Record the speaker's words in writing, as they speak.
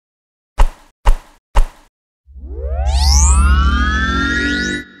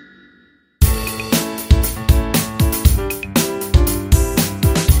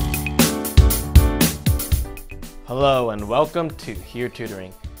everyone, welcome to Here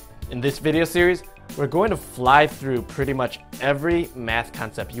Tutoring. In this video series, we're going to fly through pretty much every math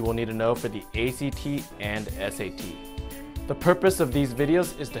concept you will need to know for the ACT and SAT. The purpose of these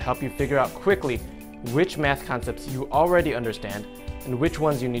videos is to help you figure out quickly which math concepts you already understand and which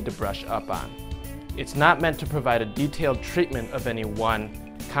ones you need to brush up on. It's not meant to provide a detailed treatment of any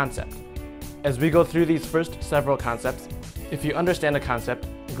one concept. As we go through these first several concepts, if you understand a concept,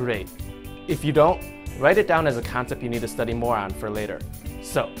 great. If you don't, write it down as a concept you need to study more on for later.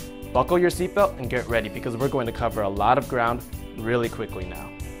 So, buckle your seatbelt and get ready because we're going to cover a lot of ground really quickly now.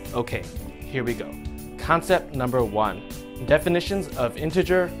 Okay, here we go. Concept number 1. Definitions of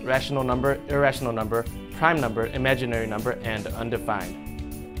integer, rational number, irrational number, prime number, imaginary number, and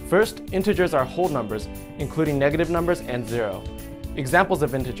undefined. First, integers are whole numbers, including negative numbers and 0. Examples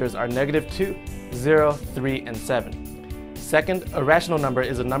of integers are -2, 0, 3, and 7. Second, a rational number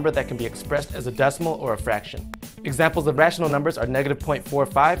is a number that can be expressed as a decimal or a fraction. Examples of rational numbers are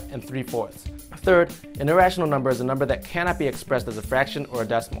 -0.45 and 3/4. Third, an irrational number is a number that cannot be expressed as a fraction or a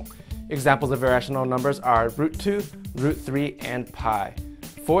decimal. Examples of irrational numbers are √2, √3, and pi.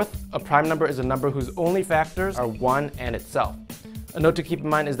 Fourth, a prime number is a number whose only factors are 1 and itself. A note to keep in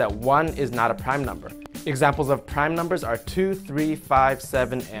mind is that 1 is not a prime number. Examples of prime numbers are 2, 3, 5,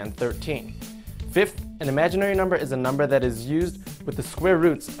 7, and 13. Fifth, an imaginary number is a number that is used with the square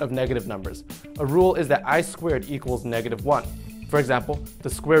roots of negative numbers. A rule is that I squared equals -1. For example, the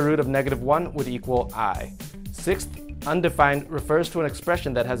square root of -1 would equal I. Sixth, undefined refers to an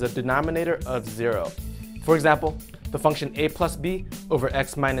expression that has a denominator of 0. For example, the function a plus b over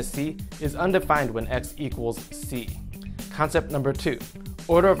x minus c is undefined when x equals c. Concept number 2,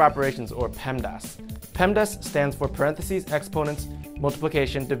 order of operations or PEMDAS. PEMDAS stands for parentheses, exponents,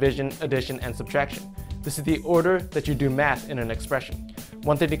 multiplication, division, addition, and subtraction. This is the order that you do math in an expression.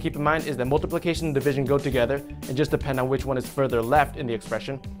 One thing to keep in mind is that multiplication and division go together and just depend on which one is further left in the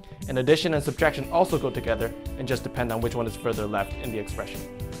expression, and addition and subtraction also go together and just depend on which one is further left in the expression.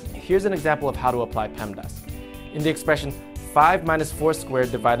 Here's an example of how to apply PEMDAS. In the expression 5 minus 4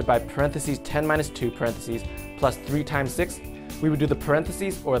 squared divided by parentheses 10 minus 2 parentheses plus 3 times 6, we would do the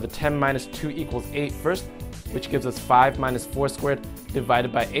parentheses or the 10 minus 2 equals 8 first, which gives us 5 minus 4 squared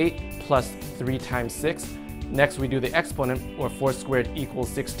divided by 8 plus 3 times 6. Next we do the exponent or 4 squared equals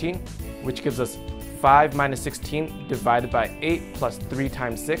 16, which gives us 5 minus 16 divided by 8 plus 3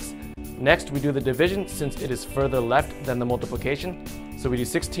 times 6. Next we do the division since it is further left than the multiplication. So we do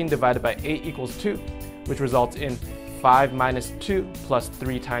 16 divided by 8 equals 2, which results in 5 minus 2 plus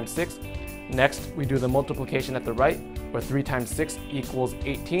 3 times 6. Next we do the multiplication at the right, where 3 times 6 equals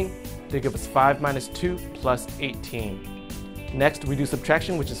 18 to give us 5 minus 2 plus 18. Next we do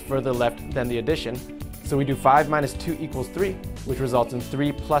subtraction, which is further left than the addition. So we do 5 minus 2 equals 3, which results in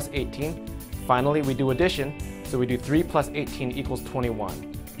 3 plus 18. Finally we do addition, so we do 3 plus 18 equals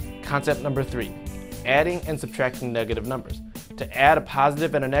 21. Concept number 3, adding and subtracting negative numbers. To add a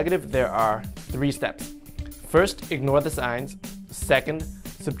positive and a negative, there are 3 steps. First, ignore the signs. Second,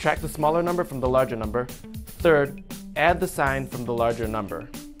 subtract the smaller number from the larger number. Third, add the sign from the larger number.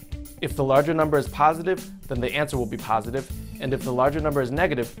 If the larger number is positive, then the answer will be positive, and if the larger number is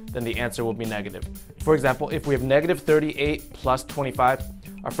negative, then the answer will be negative. For example, if we have -38 plus 25,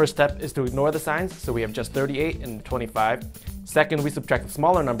 our first step is to ignore the signs, so we have just 38 and 25. Second, we subtract the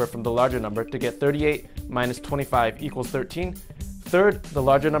smaller number from the larger number to get 38 minus 25 equals 13. Third, the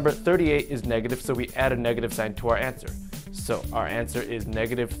larger number 38 is negative, so we add a negative sign to our answer. So our answer is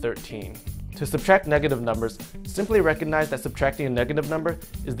 -13. To subtract negative numbers, simply recognize that subtracting a negative number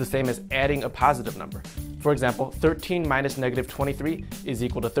is the same as adding a positive number. For example, 13 minus -23 is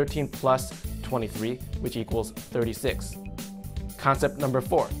equal to 13 plus 23, which equals 36. Concept number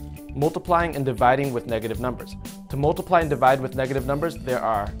 4, multiplying and dividing with negative numbers. To multiply and divide with negative numbers, there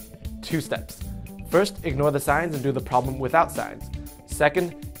are 2 steps. First, ignore the signs and do the problem without signs.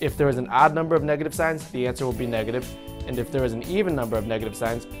 Second, if there is an odd number of negative signs, the answer will be negative. And if there is an even number of negative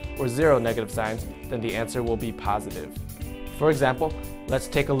signs or 0 negative signs, then the answer will be positive. For example, let's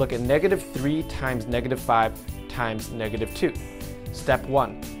take a look at -3 times -5 times -2. Step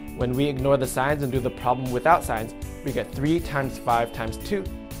 1. When we ignore the signs and do the problem without signs, we get 3 times 5 times 2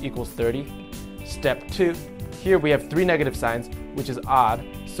 equals 30. Step 2. Here we have 3 negative signs, which is odd,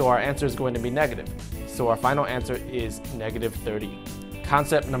 so our answer is going to be negative. So our final answer is -30.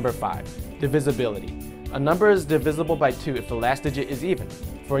 Concept number 5, divisibility. A number is divisible by 2 if the last digit is even.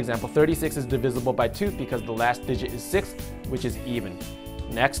 For example, 36 is divisible by 2 because the last digit is 6, which is even.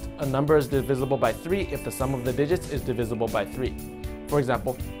 Next, a number is divisible by 3 if the sum of the digits is divisible by 3. For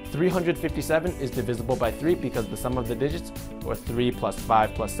example, 357 is divisible by 3 because the sum of the digits, or 3 plus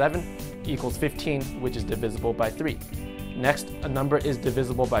 5 plus 7, equals 15, which is divisible by 3. Next, a number is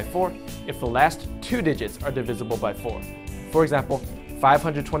divisible by 4 if the last two digits are divisible by 4. For example,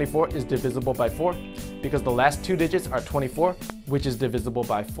 524 is divisible by 4 because the last two digits are 24, which is divisible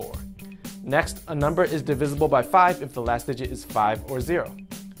by 4. Next, a number is divisible by 5 if the last digit is 5 or 0.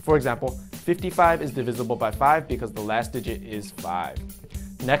 For example, 55 is divisible by 5 because the last digit is 5.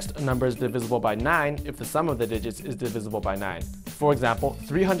 Next, a number is divisible by 9 if the sum of the digits is divisible by 9. For example,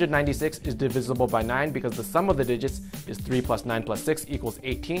 396 is divisible by 9 because the sum of the digits is 3 plus 9 plus 6 equals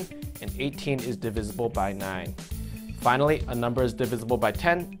 18, and 18 is divisible by 9. Finally, a number is divisible by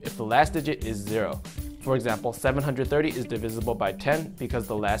 10 if the last digit is 0. For example, 730 is divisible by 10 because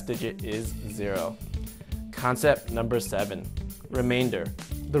the last digit is 0. Concept number 7, remainder.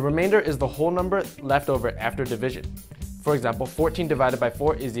 The remainder is the whole number left over after division. For example, 14 divided by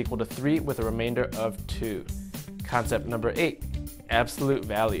 4 is equal to 3 with a remainder of 2. Concept number 8, absolute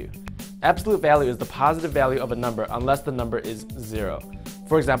value. Absolute value is the positive value of a number unless the number is 0.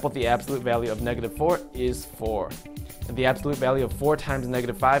 For example, the absolute value of -4 is 4. And the absolute value of 4 times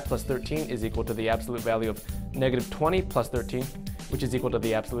 -5 plus 13 is equal to the absolute value of -20 plus 13, which is equal to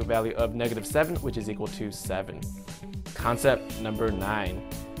the absolute value of -7, which is equal to 7. Concept number 9,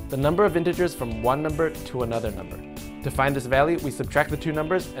 the number of integers from one number to another number. To find this value, we subtract the two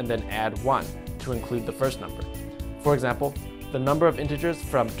numbers and then add 1 to include the first number. For example, the number of integers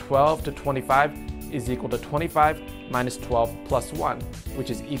from 12 to 25 is equal to 25 minus 12 plus 1, which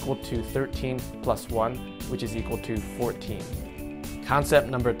is equal to 13 plus 1, which is equal to 14. Concept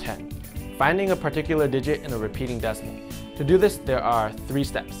number 10, finding a particular digit in a repeating decimal. To do this, there are 3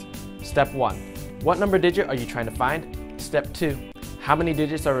 steps. Step 1, what number digit are you trying to find? Step 2, how many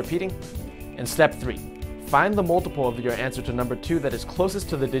digits are repeating? And step 3, find the multiple of your answer to number 2 that is closest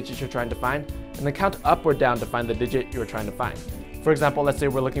to the digit you're trying to find, and then count up or down to find the digit you're trying to find. For example, let's say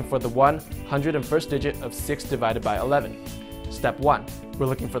we're looking for the 101st digit of 6 divided by 11. Step 1, we're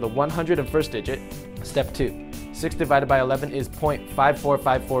looking for the 101st digit. Step 2, 6 divided by 11 is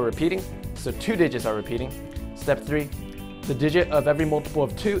 0.5454 repeating, so 2 digits are repeating. Step 3, the digit of every multiple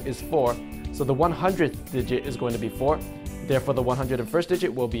of 2 is 4, so the 100th digit is going to be 4, therefore the 101st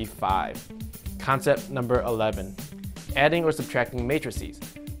digit will be 5. Concept number 11, adding or subtracting matrices.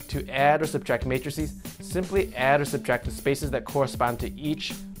 To add or subtract matrices, simply add or subtract the spaces that correspond to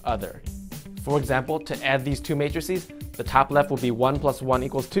each other. For example, to add these two matrices, the top left would be 1 plus 1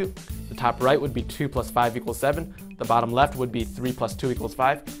 equals 2, the top right would be 2 plus 5 equals 7, the bottom left would be 3 plus 2 equals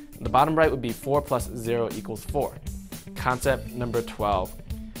 5, and the bottom right would be 4 plus 0 equals 4. Concept number 12,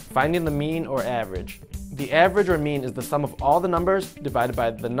 finding the mean or average. The average or mean is the sum of all the numbers divided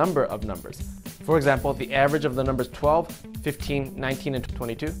by the number of numbers. For example, the average of the numbers 12, 15, 19, and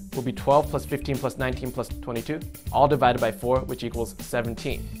 22 will be 12 plus 15 plus 19 plus 22, all divided by 4, which equals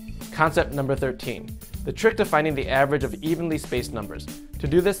 17. Concept number 13, the trick to finding the average of evenly spaced numbers. To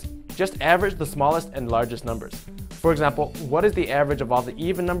do this, just average the smallest and largest numbers. For example, what is the average of all the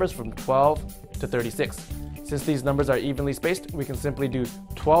even numbers from 12 to 36? Since these numbers are evenly spaced, we can simply do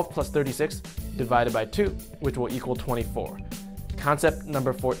 12 plus 36 divided by 2, which will equal 24. Concept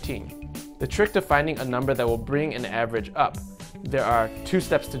number 14, the trick to finding a number that will bring an average up. There are 2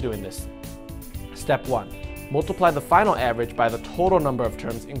 steps to doing this. Step 1, multiply the final average by the total number of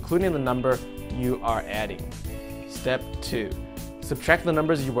terms, including the number you are adding. Step 2, subtract the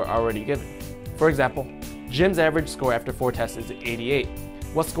numbers you were already given. For example, Jim's average score after 4 tests is 88.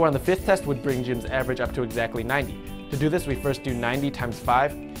 What score on the 5th test would bring Jim's average up to exactly 90? To do this, we first do 90 times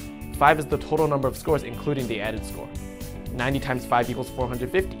 5. 5 is the total number of scores, including the added score. 90 times 5 equals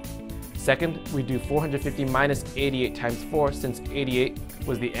 450. Second, we do 450 minus 88 times 4, since 88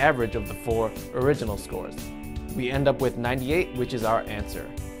 was the average of the 4 original scores. We end up with 98, which is our answer.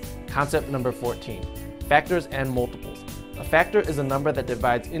 Concept number 14, factors and multiples. A factor is a number that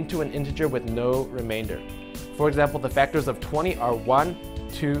divides into an integer with no remainder. For example, the factors of 20 are 1,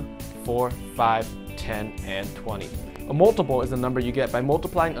 2, 4, 5, 10, and 20. A multiple is a number you get by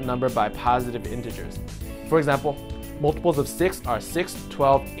multiplying a number by positive integers. For example, multiples of 6 are 6,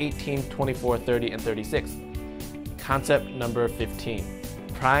 12, 18, 24, 30, and 36. Concept number 15,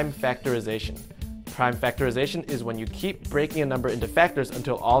 prime factorization. Prime factorization is when you keep breaking a number into factors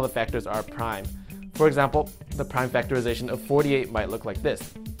until all the factors are prime. For example, the prime factorization of 48 might look like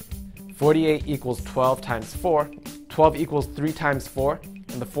this. 48 equals 12 times 4, 12 equals 3 times 4,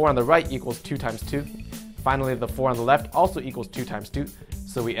 and the 4 on the right equals 2 times 2. Finally, the 4 on the left also equals 2 times 2,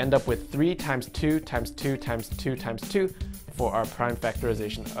 so we end up with 3 times 2 times 2 times 2 times 2 for our prime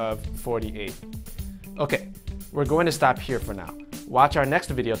factorization of 48. Okay, we're going to stop here for now. Watch our next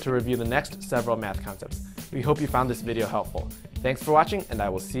video to review the next several math concepts. We hope you found this video helpful. Thanks for watching, and I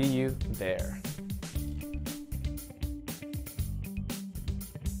will see you there.